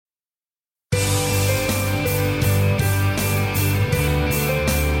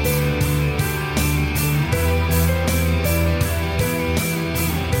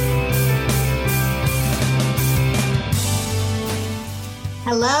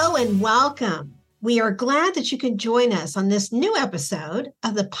Hello and welcome. We are glad that you can join us on this new episode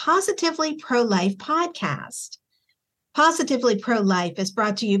of the Positively Pro-Life podcast. Positively Pro-Life is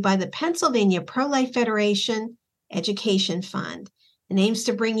brought to you by the Pennsylvania Pro-Life Federation Education Fund and aims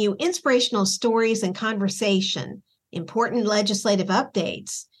to bring you inspirational stories and conversation, important legislative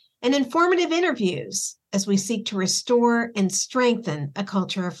updates, and informative interviews as we seek to restore and strengthen a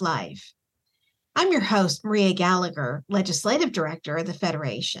culture of life. I'm your host, Maria Gallagher, Legislative Director of the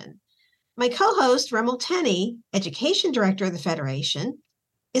Federation. My co-host, Rummel Tenney, Education Director of the Federation,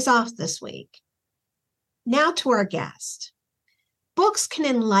 is off this week. Now to our guest. Books can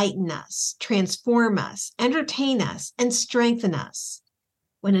enlighten us, transform us, entertain us, and strengthen us.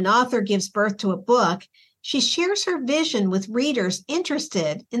 When an author gives birth to a book, she shares her vision with readers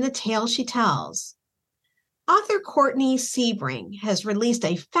interested in the tale she tells. Author Courtney Siebring has released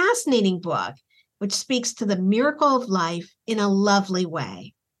a fascinating book which speaks to the miracle of life in a lovely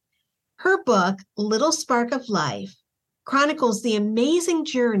way. Her book, Little Spark of Life, chronicles the amazing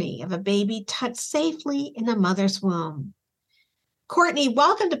journey of a baby tucked safely in a mother's womb. Courtney,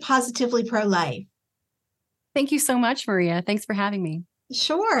 welcome to Positively Pro-Life. Thank you so much, Maria. Thanks for having me.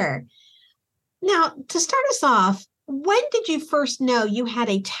 Sure. Now, to start us off, when did you first know you had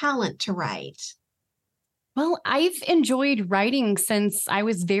a talent to write? Well, I've enjoyed writing since I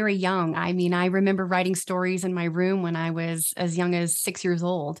was very young. I remember writing stories in my room when I was as young as 6 years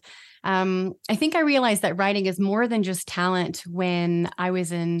old. I think I realized that writing is more than just talent when I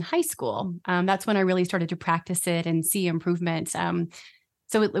was in high school. That's when I really started to practice it and see improvement.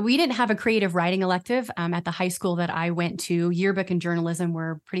 We didn't have a creative writing elective at the high school that I went to. Yearbook and journalism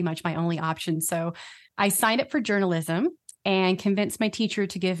were pretty much my only option. So I signed up for journalism and convinced my teacher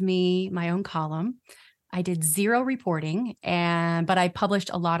to give me my own column. I did zero reporting, but I published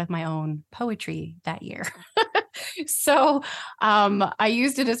a lot of my own poetry that year. So I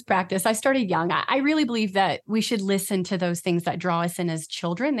used it as practice. I started young. I really believe that we should listen to those things that draw us in as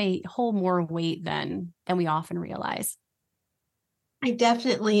children. They hold more weight than we often realize. I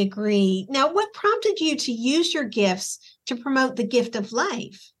definitely agree. Now, what prompted you to use your gifts to promote the gift of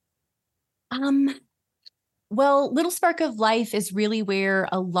life? Well, Little Spark of Life is really where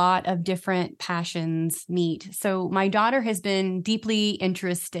a lot of different passions meet. So my daughter has been deeply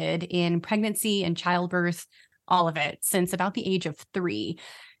interested in pregnancy and childbirth, all of it, since about the age of 3.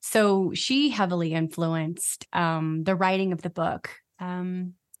 So she heavily influenced the writing of the book.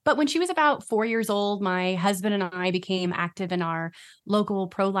 But when she was about 4 years old, my husband and I became active in our local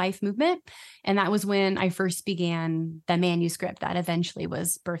pro-life movement. And that was when I first began the manuscript that eventually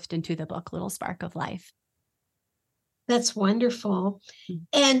was birthed into the book, Little Spark of Life. That's wonderful.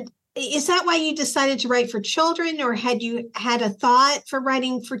 And is that why you decided to write for children, or had you had a thought for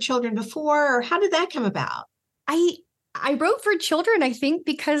writing for children before, or how did that come about? I wrote for children, I think,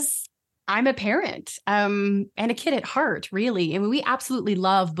 because I'm a parent and a kid at heart, really. We absolutely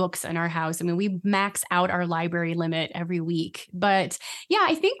love books in our house. We max out our library limit every week. But yeah,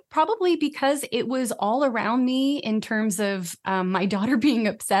 I think probably because it was all around me in terms of my daughter being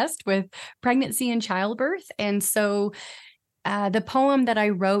obsessed with pregnancy and childbirth. And so the poem that I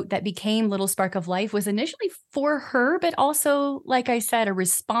wrote that became Little Spark of Life was initially for her, but also, like I said, a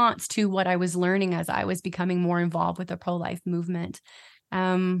response to what I was learning as I was becoming more involved with the pro-life movement.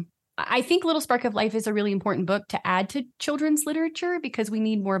 I think Little Spark of Life is a really important book to add to children's literature because we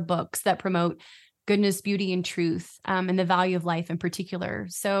need more books that promote goodness, beauty, and truth, and the value of life in particular.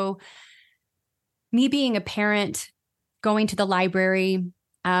 So me being a parent, going to the library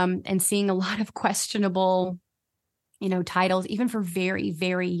and seeing a lot of questionable, titles, even for very,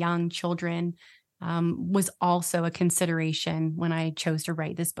 very young children, was also a consideration when I chose to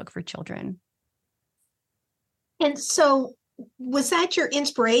write this book for children. And so was that your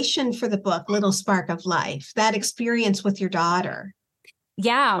inspiration for the book, Little Spark of Life, that experience with your daughter?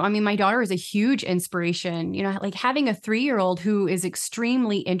 Yeah. My daughter is a huge inspiration. Like having a 3-year-old who is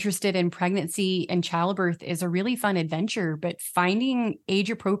extremely interested in pregnancy and childbirth is a really fun adventure, but finding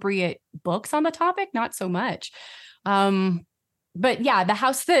age-appropriate books on the topic, not so much. But yeah, the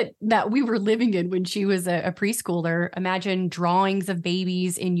house that we were living in when she was a preschooler, imagine drawings of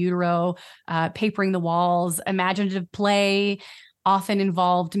babies in utero, papering the walls, imaginative play, often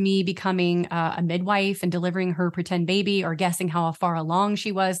involved me becoming a midwife and delivering her pretend baby or guessing how far along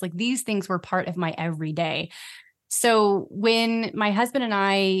she was. Like these things were part of my everyday. So when my husband and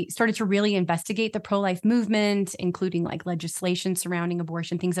I started to really investigate the pro-life movement, including like legislation surrounding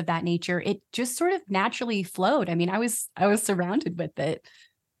abortion, things of that nature, it just sort of naturally flowed. I was surrounded with it.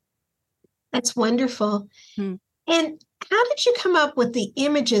 That's wonderful. And How did you come up with the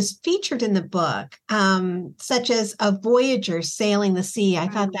images featured in the book, such as a Voyager sailing the sea? I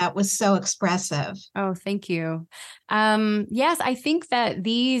thought that was so expressive. Oh, thank you. Yes, I think that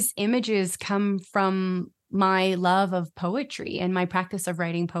these images come from my love of poetry and my practice of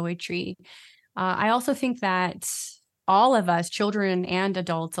writing poetry. I also think that all of us, children and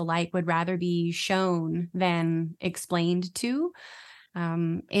adults alike, would rather be shown than explained to.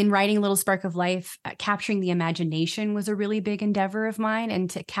 In writing Little Spark of Life, capturing the imagination was a really big endeavor of mine. And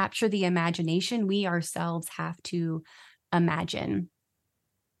to capture the imagination, we ourselves have to imagine.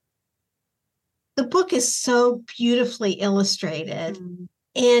 The book is so beautifully illustrated. Mm.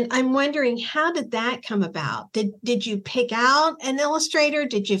 And I'm wondering, how did that come about? Did you pick out an illustrator?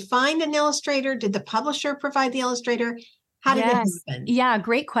 Did you find an illustrator? Did the publisher provide the illustrator? How did it Yes. happen? Yeah,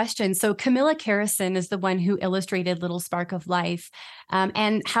 great question. So Camilla Carrison is the one who illustrated Little Spark of Life.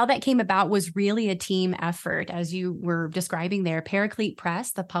 And how that came about was really a team effort, as you were describing there. Paraclete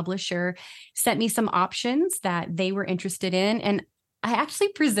Press, the publisher, sent me some options that they were interested in. And I actually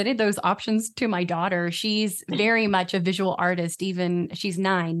presented those options to my daughter. She's very much a visual artist, even she's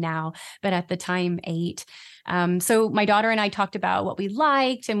 9 now, but at the time 8. So my daughter and I talked about what we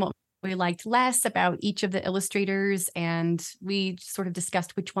liked and what we liked less about each of the illustrators, and we sort of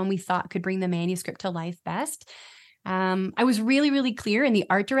discussed which one we thought could bring the manuscript to life best. I was really, really clear in the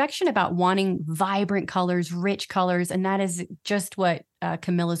art direction about wanting vibrant colors, rich colors, and that is just what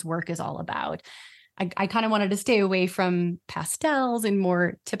Camilla's work is all about. I kind of wanted to stay away from pastels and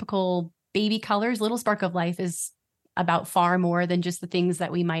more typical baby colors. Little Spark of Life is about far more than just the things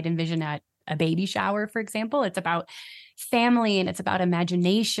that we might envision at a baby shower, for example. It's about family, and it's about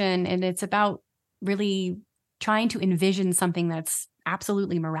imagination, and it's about really trying to envision something that's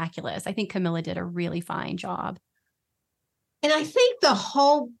absolutely miraculous. I think Camilla did a really fine job. And I think the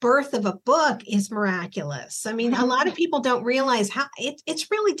whole birth of a book is miraculous. I mean, a lot of people don't realize how it's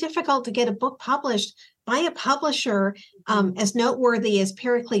really difficult to get a book published by a publisher as noteworthy as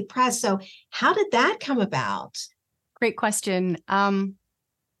Paraclete Press. So how did that come about? Great question.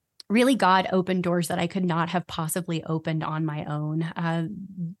 Really, God opened doors that I could not have possibly opened on my own.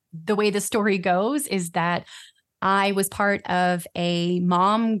 The way the story goes is that I was part of a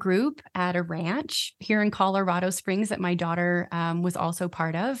mom group at a ranch here in Colorado Springs that my daughter was also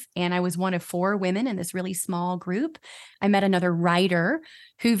part of. And I was one of 4 women in this really small group. I met another writer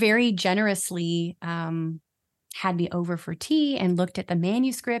who very generously had me over for tea and looked at the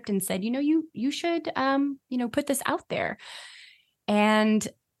manuscript and said, you should, put this out there. And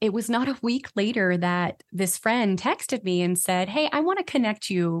it was not a week later that this friend texted me and said, "Hey, I want to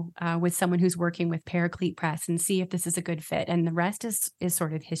connect you with someone who's working with Paraclete Press and see if this is a good fit." And the rest is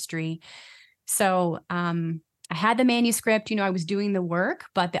sort of history. So I had the manuscript, I was doing the work,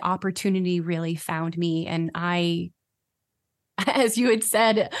 but the opportunity really found me. And as you had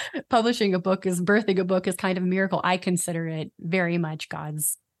said, birthing a book is kind of a miracle. I consider it very much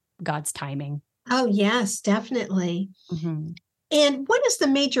God's timing. Oh, yes, definitely. Mm-hmm. And what is the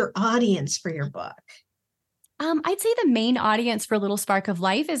major audience for your book? I'd say the main audience for Little Spark of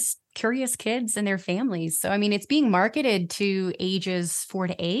Life is curious kids and their families. So, I mean, it's being marketed to ages 4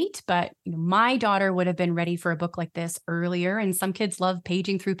 to 8, but my daughter would have been ready for a book like this earlier. And some kids love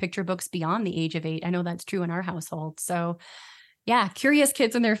paging through picture books beyond the age of 8. I know that's true in our household. So, yeah, curious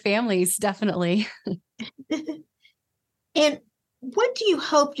kids and their families, definitely. And what do you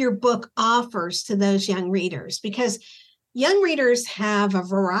hope your book offers to those young readers? Because young readers have a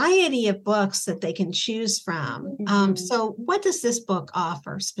variety of books that they can choose from. Mm-hmm. So what does this book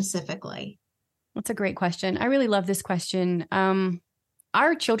offer specifically? That's a great question. I really love this question.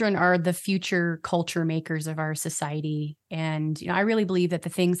 Our children are the future culture makers of our society. And, I really believe that the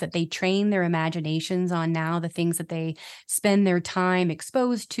things that they train their imaginations on now, the things that they spend their time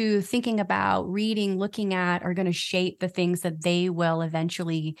exposed to, thinking about, reading, looking at, are going to shape the things that they will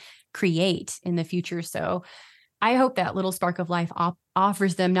eventually create in the future. So I hope that Little Spark of Life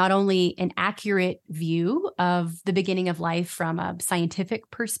offers them not only an accurate view of the beginning of life from a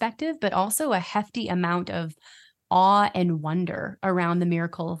scientific perspective, but also a hefty amount of awe and wonder around the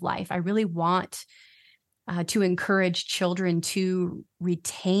miracle of life. I really want to encourage children to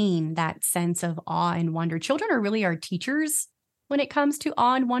retain that sense of awe and wonder. Children are really our teachers when it comes to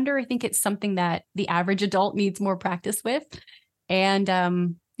awe and wonder. I think it's something that the average adult needs more practice with. And,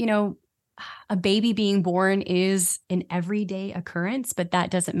 a baby being born is an everyday occurrence, but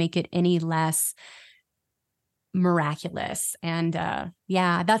that doesn't make it any less miraculous. And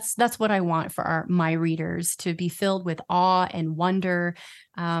that's what I want for my readers, to be filled with awe and wonder,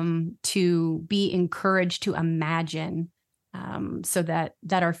 to be encouraged to imagine, so that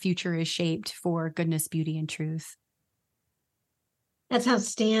our future is shaped for goodness, beauty, and truth. That's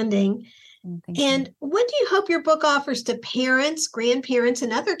outstanding. Thank And you. what do you hope your book offers to parents, grandparents,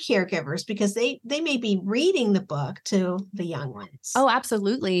 and other caregivers? Because they may be reading the book to the young ones. Oh,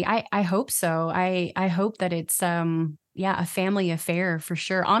 absolutely. I hope so. I hope that it's yeah, a family affair for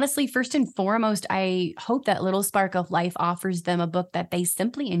sure. Honestly, first and foremost, I hope that Little Spark of Life offers them a book that they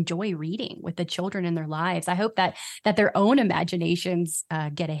simply enjoy reading with the children in their lives. I hope that their own imaginations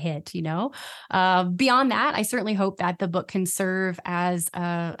get a hit, you know. Beyond that, I certainly hope that the book can serve as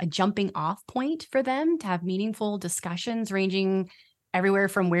a jumping off point for them to have meaningful discussions ranging everywhere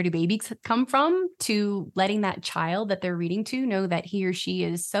from where do babies come from to letting that child that they're reading to know that he or she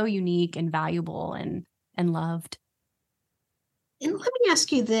is so unique and valuable and loved. And let me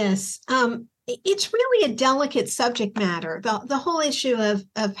ask you this. It's really a delicate subject matter, the whole issue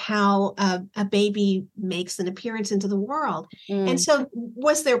of how a baby makes an appearance into the world. And Mm. so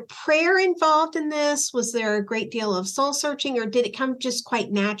was there prayer involved in this? Was there a great deal of soul searching, or did it come just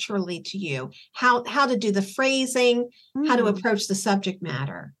quite naturally to you? How to do the phrasing, how to Mm. approach the subject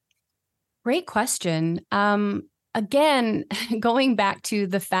matter? Great question. Again, going back to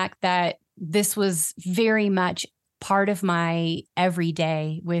the fact that this was very much part of my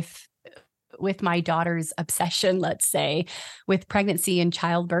everyday with my daughter's obsession, let's say, with pregnancy and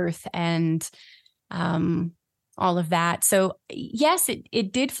childbirth and all of that. So yes,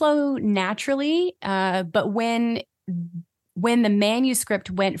 it did flow naturally. But when the manuscript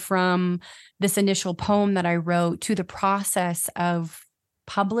went from this initial poem that I wrote to the process of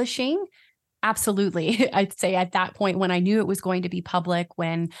publishing, absolutely. I'd say at that point when I knew it was going to be public,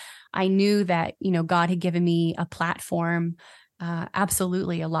 when I knew that, you know, God had given me a platform,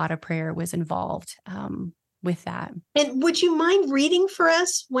 absolutely a lot of prayer was involved with that. And would you mind reading for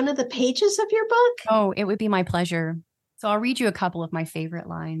us one of the pages of your book? Oh, it would be my pleasure. So I'll read you a couple of my favorite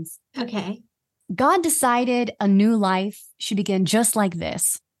lines. Okay. God decided a new life should begin just like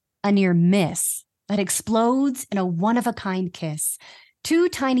this, a near miss that explodes in a one-of-a-kind kiss. Two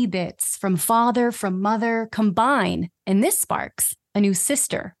tiny bits from father, from mother combine, and this sparks a new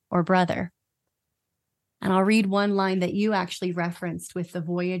sister or brother. And I'll read one line that you actually referenced with the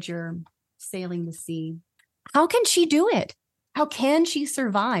Voyager sailing the sea. How can she do it? How can she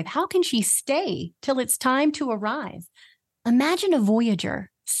survive? How can she stay till it's time to arrive? Imagine a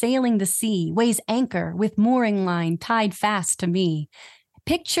Voyager sailing the sea, weighs anchor with mooring line tied fast to me.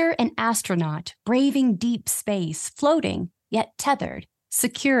 Picture an astronaut braving deep space, floating, yet tethered,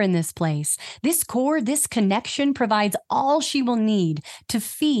 secure in this place. This core, this connection provides all she will need to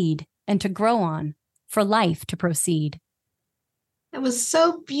feed and to grow on, for life to proceed. That was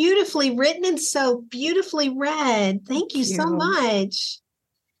so beautifully written and so beautifully read. Thank you so much.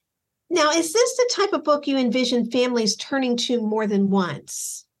 Now, is this the type of book you envision families turning to more than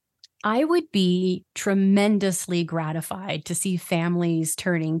once? I would be tremendously gratified to see families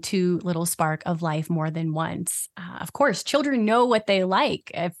turning to Little Spark of Life more than once. Of course, children know what they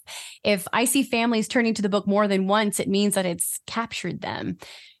like. If I see families turning to the book more than once, it means that it's captured them.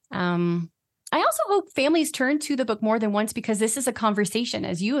 I also hope families turn to the book more than once because this is a conversation,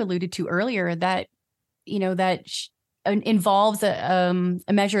 as you alluded to earlier, that involves a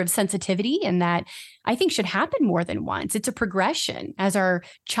measure of sensitivity, and that I think should happen more than once. It's a progression as our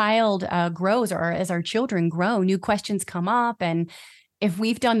child grows, or as our children grow, new questions come up. And if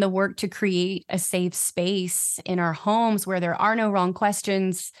we've done the work to create a safe space in our homes where there are no wrong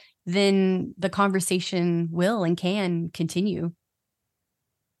questions, then the conversation will and can continue.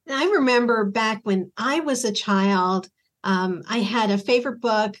 I remember back when I was a child, I had a favorite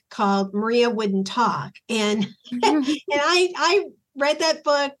book called Maria Wouldn't Talk. And, and I read that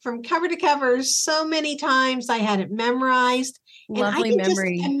book from cover to cover so many times. I had it memorized. And I Lovely can just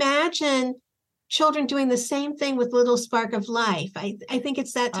memory. imagine children doing the same thing with Little Spark of Life. I think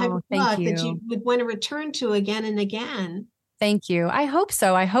it's that type of Thank book that you you. would want to return to again and again. Thank you. I hope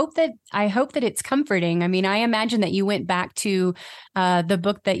so. I hope that it's comforting. I mean, I imagine that you went back to the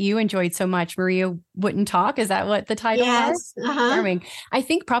book that you enjoyed so much, Maria Wouldn't Talk. Is that what the title was? Yes. Uh-huh. Charming. I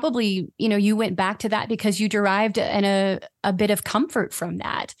think probably, you went back to that because you derived a bit of comfort from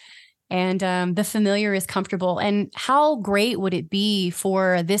that. And the familiar is comfortable. And how great would it be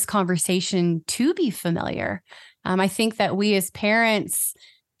for this conversation to be familiar? I think that we as parents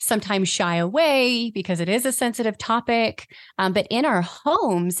sometimes shy away because it is a sensitive topic. But in our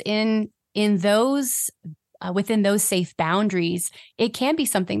homes, in those within those safe boundaries, it can be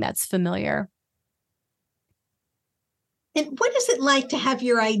something that's familiar. And what is it like to have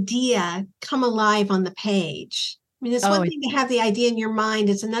your idea come alive on the page? I mean, it's one thing to have the idea in your mind.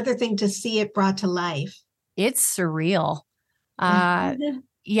 It's another thing to see it brought to life. It's surreal.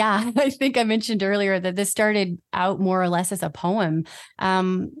 Yeah, I think I mentioned earlier that this started out more or less as a poem.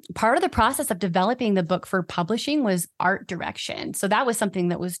 Part of the process of developing the book for publishing was art direction. So that was something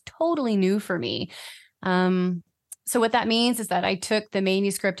that was totally new for me. So what that means is that I took the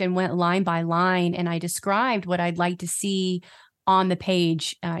manuscript and went line by line, and I described what I'd like to see on the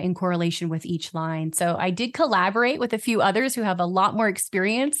page in correlation with each line. So I did collaborate with a few others who have a lot more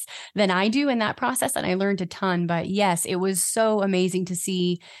experience than I do in that process, and I learned a ton. But yes, it was so amazing to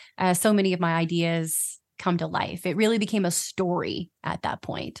see so many of my ideas come to life. It really became a story at that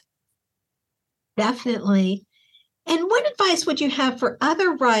point. Definitely. And what advice would you have for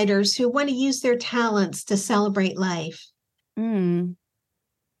other writers who want to use their talents to celebrate life? Mm.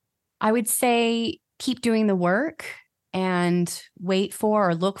 I would say keep doing the work and wait for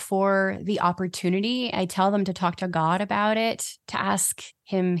or look for the opportunity. I tell them to talk to God about it, to ask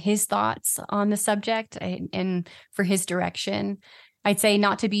him his thoughts on the subject and for his direction. I'd say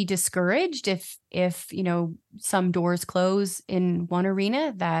not to be discouraged if some doors close in one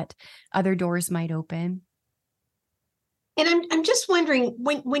arena, that other doors might open. And I'm just wondering,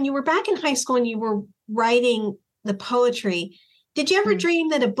 when you were back in high school and you were writing the poetry, did you ever dream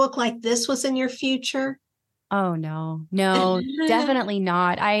that a book like this was in your future? Oh, no, definitely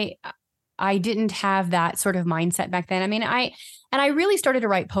not. I didn't have that sort of mindset back then. I mean, I really started to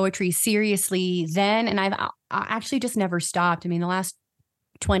write poetry seriously then, and I actually just never stopped. I mean, the last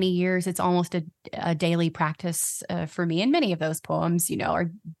 20 years, it's almost a daily practice for me. And many of those poems,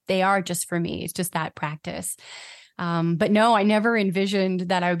 they are just for me. It's just that practice. But no, I never envisioned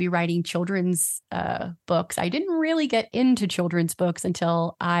that I would be writing children's books. I didn't really get into children's books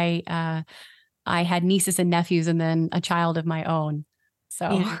until I had nieces and nephews and then a child of my own.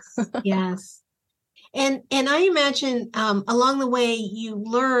 So yes. And I imagine along the way you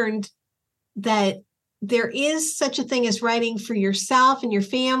learned that there is such a thing as writing for yourself and your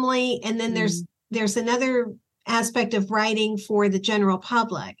family, and then there's another aspect of writing for the general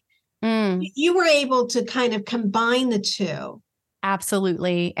public. You were able to kind of combine the two.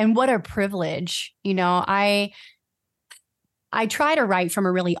 Absolutely. And what a privilege. I try to write from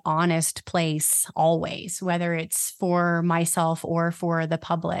a really honest place always, whether it's for myself or for the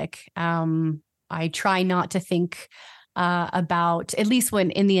public. I try not to think about, at least when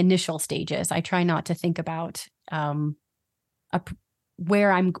in the initial stages, I try not to think about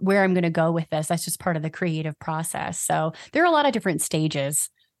where I'm going to go with this. That's just part of the creative process. So there are a lot of different stages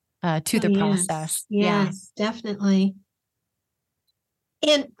to the process. Yes, definitely.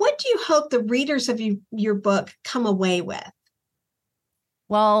 And what do you hope the readers of your book come away with?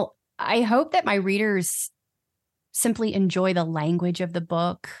 Well, I hope that my readers simply enjoy the language of the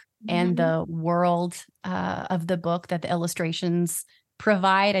book and the world of the book that the illustrations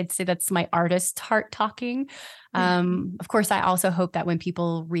provide. I'd say that's my artist's heart talking. Of course, I also hope that when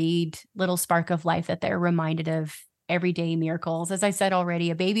people read Little Spark of Life, that they're reminded of everyday miracles. As I said already,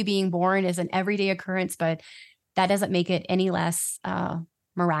 a baby being born is an everyday occurrence, but that doesn't make it any less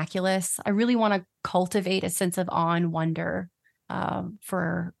miraculous. I really want to cultivate a sense of awe and wonder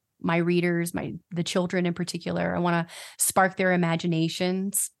for my readers, the children in particular. I want to spark their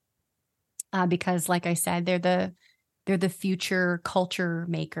imaginations because, like I said, they're the future culture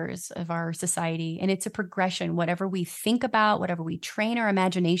makers of our society. And it's a progression. Whatever we think about, whatever we train our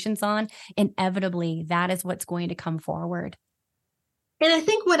imaginations on, inevitably, that is what's going to come forward. And I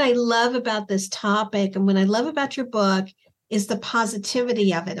think what I love about this topic and what I love about your book is the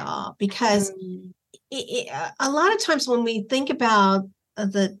positivity of it all, because a lot of times when we think about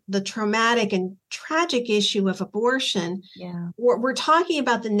the traumatic and tragic issue of abortion, we're talking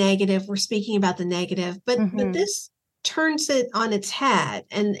about the negative, we're speaking about the negative, but this turns it on its head,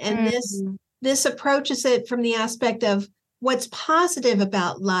 and this approaches it from the aspect of what's positive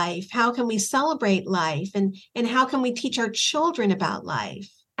about life, how can we celebrate life, and how can we teach our children about life.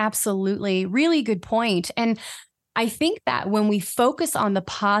 Absolutely, really good point. And I think that when we focus on the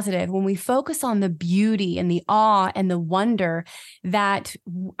positive, when we focus on the beauty and the awe and the wonder, that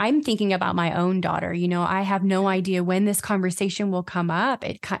I'm thinking about my own daughter. I have no idea when this conversation will come up.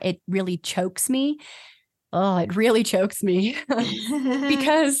 It really chokes me. Oh, it really chokes me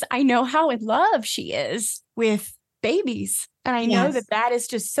because I know how in love she is with babies. And I know that is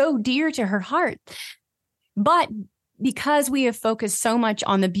just so dear to her heart. But because we have focused so much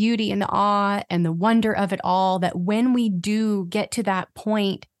on the beauty and the awe and the wonder of it all, that when we do get to that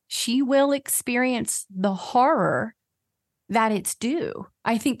point, she will experience the horror that it's due.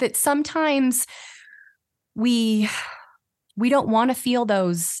 I think that sometimes we don't want to feel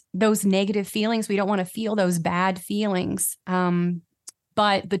those negative feelings. We don't want to feel those bad feelings.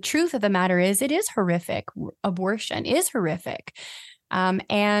 But the truth of the matter is, it is horrific. Abortion is horrific.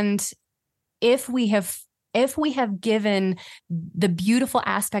 And if we have given the beautiful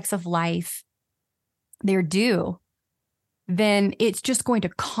aspects of life their due, then it's just going to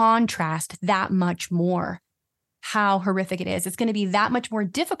contrast that much more how horrific it is. It's going to be that much more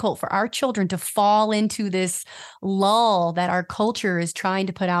difficult for our children to fall into this lull that our culture is trying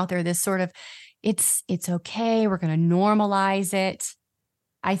to put out there, this sort of, it's okay, we're going to normalize it.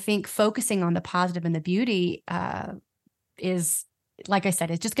 I think focusing on the positive and the beauty is, like I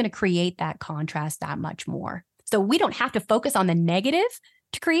said, it's just going to create that contrast that much more. So we don't have to focus on the negative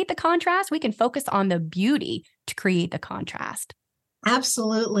to create the contrast. We can focus on the beauty to create the contrast.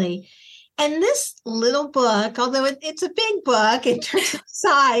 Absolutely. And this little book, although it's a big book in terms of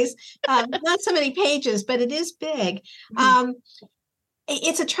size, not so many pages, but it is big.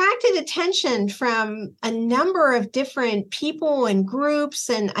 It's attracted attention from a number of different people and groups,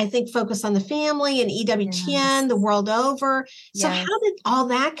 and I think focus on the family and EWTN the world over. So how did all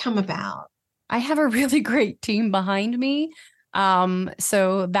that come about? I have a really great team behind me.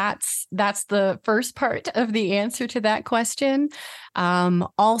 So that's the first part of the answer to that question.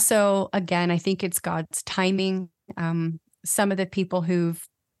 Also, again, I think it's God's timing. Some of the people who've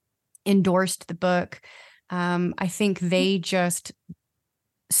endorsed the book, I think they just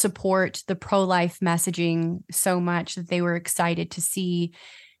support the pro-life messaging so much that they were excited to see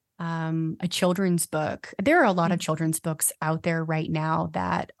a children's book. There are a lot of children's books out there right now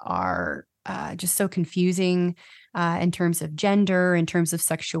that are just so confusing in terms of gender, in terms of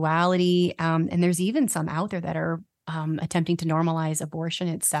sexuality. And there's even some out there that are attempting to normalize abortion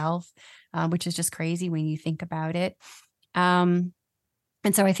itself, which is just crazy when you think about it. And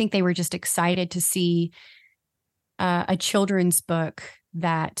so I think they were just excited to see a children's book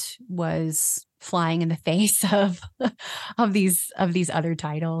that was flying in the face of these other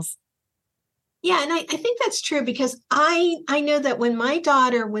titles. Yeah, and I think that's true, because I know that when my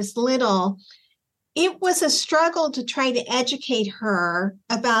daughter was little, it was a struggle to try to educate her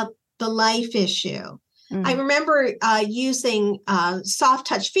about the life issue. I remember using soft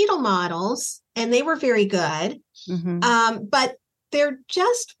touch fetal models, and they were very good. But there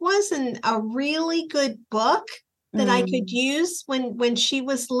just wasn't a really good book that I could use when she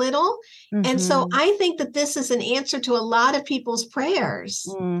was little. And so I think that this is an answer to a lot of people's prayers.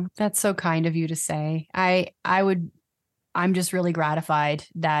 That's so kind of you to say. I'm just really gratified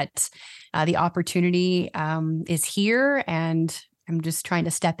that the opportunity is here, and I'm just trying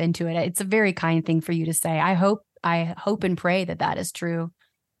to step into it. It's a very kind thing for you to say. I hope and pray that that is true.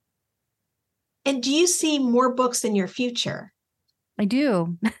 And do you see more books in your future? I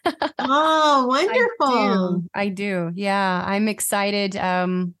do. Oh, wonderful. I do. Yeah. I'm excited.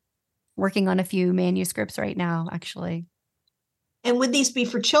 Working on a few manuscripts right now, actually. And would these be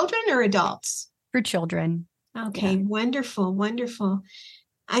for children or adults? For children. Okay. Yeah. Wonderful. Wonderful.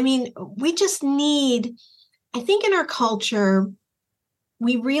 I mean, we just need, I think in our culture,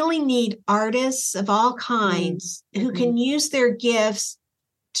 we really need artists of all kinds who can use their gifts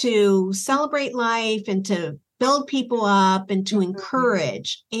to celebrate life and to build people up and to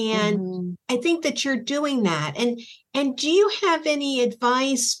encourage. And I think that you're doing that. And do you have any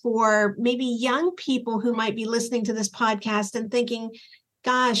advice for maybe young people who might be listening to this podcast and thinking,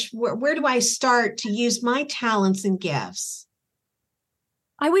 gosh, where do I start to use my talents and gifts?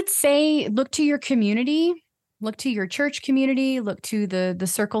 I would say look to your community, look to your church community, look to the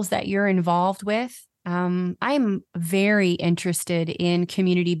circles that you're involved with. I'm very interested in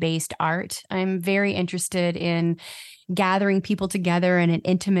community-based art. I'm very interested in gathering people together in an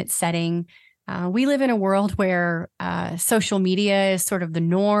intimate setting. We live in a world where social media is sort of the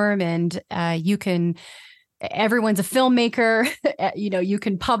norm, and everyone's a filmmaker. You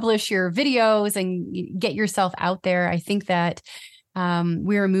can publish your videos and get yourself out there. I think that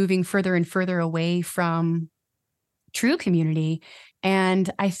we are moving further and further away from true community. And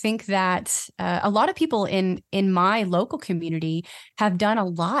I think that a lot of people in my local community have done a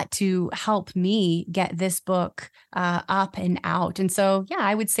lot to help me get this book up and out. And so, yeah,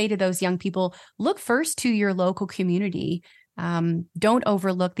 I would say to those young people, look first to your local community. Don't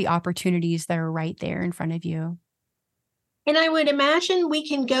overlook the opportunities that are right there in front of you. And I would imagine we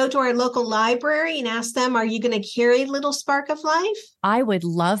can go to our local library and ask them, are you going to carry Little Spark of Life? I would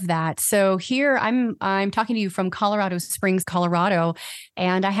love that. So here I'm talking to you from Colorado Springs, Colorado,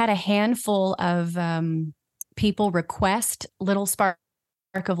 and I had a handful of people request Little Spark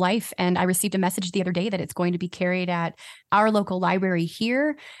of Life, and I received a message the other day that it's going to be carried at our local library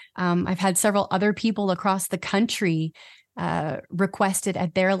here. I've had several other people across the country requested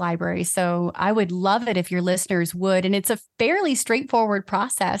at their library. So I would love it if your listeners would. And it's a fairly straightforward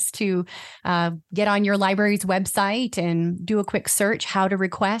process to get on your library's website and do a quick search how to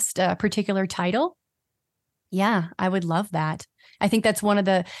request a particular title. Yeah, I would love that. I think that's one of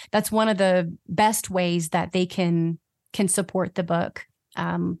the best ways that they can support the book.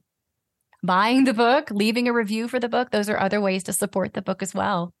 Buying the book, leaving a review for the book, those are other ways to support the book as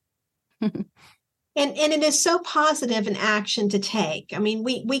well. And it is so positive an action to take. I mean,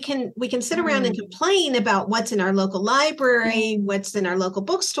 we can sit around and complain about what's in our local library, what's in our local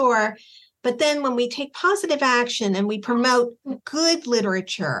bookstore, but then when we take positive action and we promote good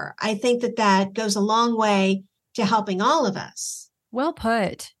literature, I think that goes a long way to helping all of us. Well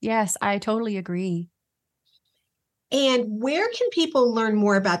put. Yes, I totally agree. And where can people learn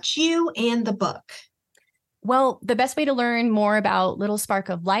more about you and the book? Well, the best way to learn more about Little Spark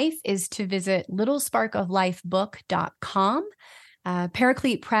of Life is to visit littlesparkoflifebook.com.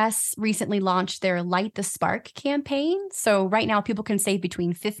 Paraclete Press recently launched their Light the Spark campaign. So right now people can save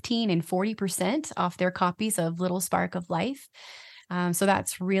between 15 and 40% off their copies of Little Spark of Life. So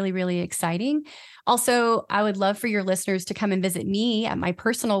that's really, really exciting. Also, I would love for your listeners to come and visit me at my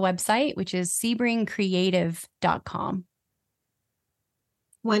personal website, which is siebringcreative.com.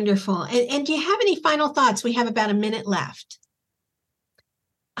 Wonderful. And do you have any final thoughts? We have about a minute left.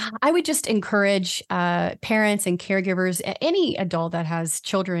 I would just encourage parents and caregivers, any adult that has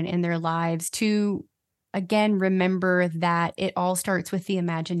children in their lives, to, again, remember that it all starts with the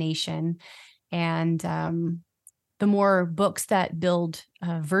imagination. And the more books that build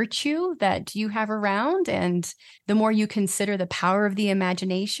virtue that you have around, and the more you consider the power of the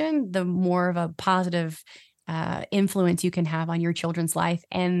imagination, the more of a positive influence you can have on your children's life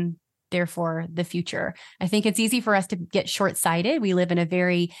and therefore the future. I think it's easy for us to get short-sighted. We live in a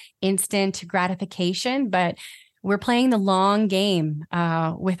very instant gratification, but we're playing the long game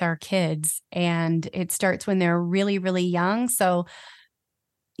with our kids, and it starts when they're really, really young. So,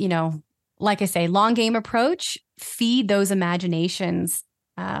 like I say, long game approach, feed those imaginations.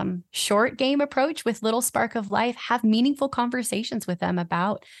 Short game approach with Little Spark of Life, have meaningful conversations with them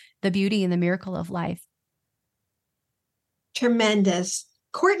about the beauty and the miracle of life. Tremendous.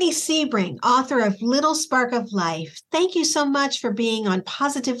 Courtney Siebring, author of Little Spark of Life. Thank you so much for being on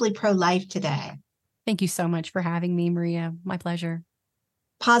Positively Pro-Life today. Thank you so much for having me, Maria. My pleasure.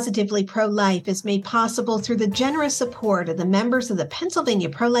 Positively Pro-Life is made possible through the generous support of the members of the Pennsylvania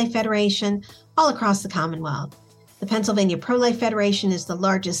Pro-Life Federation all across the Commonwealth. The Pennsylvania Pro-Life Federation is the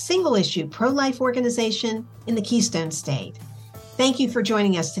largest single-issue pro-life organization in the Keystone State. Thank you for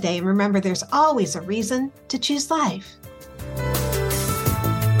joining us today, and remember, there's always a reason to choose life.